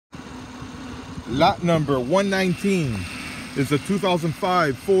Lot number 119 is a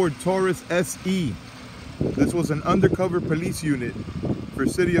 2005 Ford Taurus SE. This was an undercover police unit for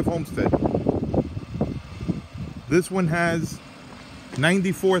City of Homestead. This one has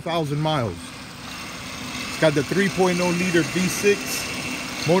 94,000 miles. It's got the 3.0 liter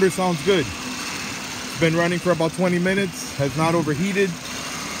V6. Motor sounds good. It's been running for about 20 minutes, has not overheated.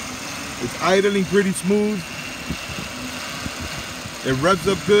 It's idling pretty smooth. It revs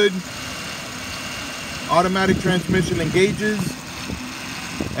up good. Automatic transmission engages,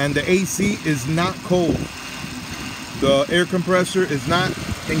 and the AC is not cold. The air compressor is not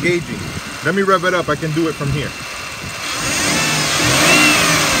engaging. Let me rev it up. I can do it from here.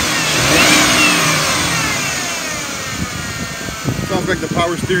 Sounds like the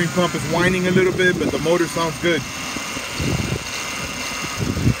power steering pump is whining a little bit, but the motor sounds good.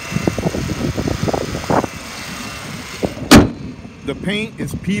 The paint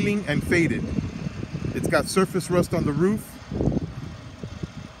is peeling and faded. It's got surface rust on the roof.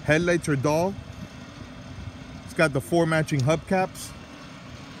 Headlights are dull. It's got the 4 matching hubcaps.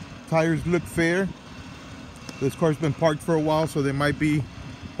 Tires look fair. This car's been parked for a while, so they might be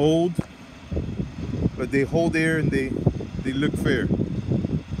old, but they hold air and they look fair.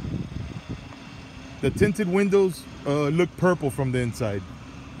 The tinted windows look purple from the inside.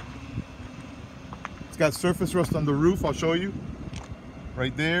 It's got surface rust on the roof. I'll show you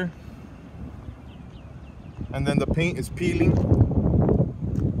right there. And then the paint is peeling.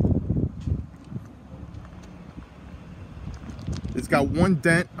 It's got one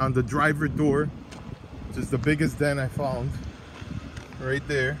dent on the driver door, which is the biggest dent I found, right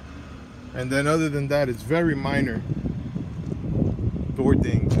there. And then other than that, it's very minor door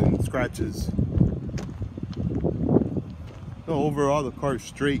dings and scratches. So overall, the car is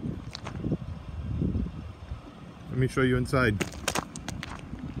straight. Let me show you inside.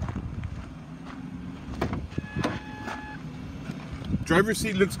 Driver's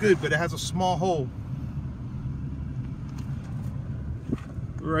seat looks good, but it has a small hole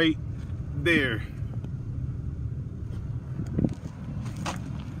right there.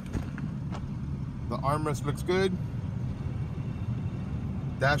 The armrest looks good.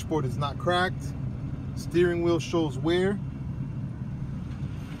 Dashboard is not cracked. Steering wheel shows wear.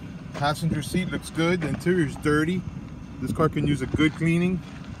 Passenger seat looks good. The interior is dirty. This car can use a good cleaning.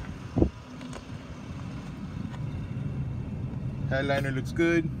 Headliner looks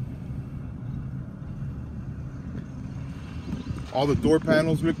good. All the door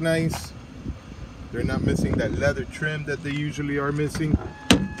panels look nice. They're not missing that leather trim that they usually are missing.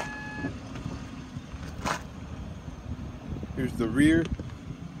 Here's the rear.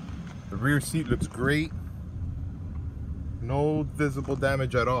 The rear seat looks great. No visible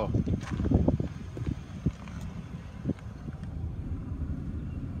damage at all.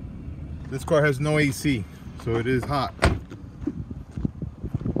 This car has no AC, so it is hot.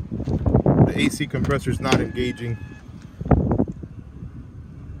 The AC compressor is not engaging.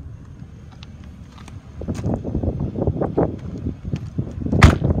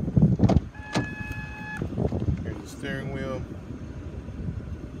 Here's the steering wheel.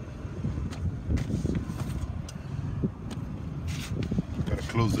 Gotta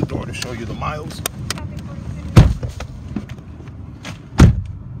close the door to show you the miles.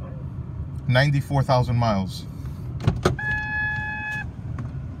 94,000 miles.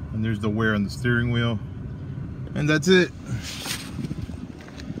 And there's the wear on the steering wheel. And that's it.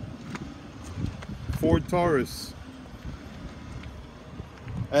 Ford Taurus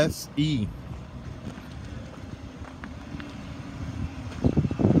SE.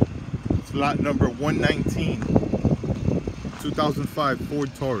 It's lot number 119. 2005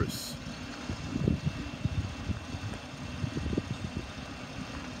 Ford Taurus.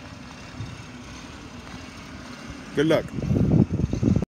 Good luck.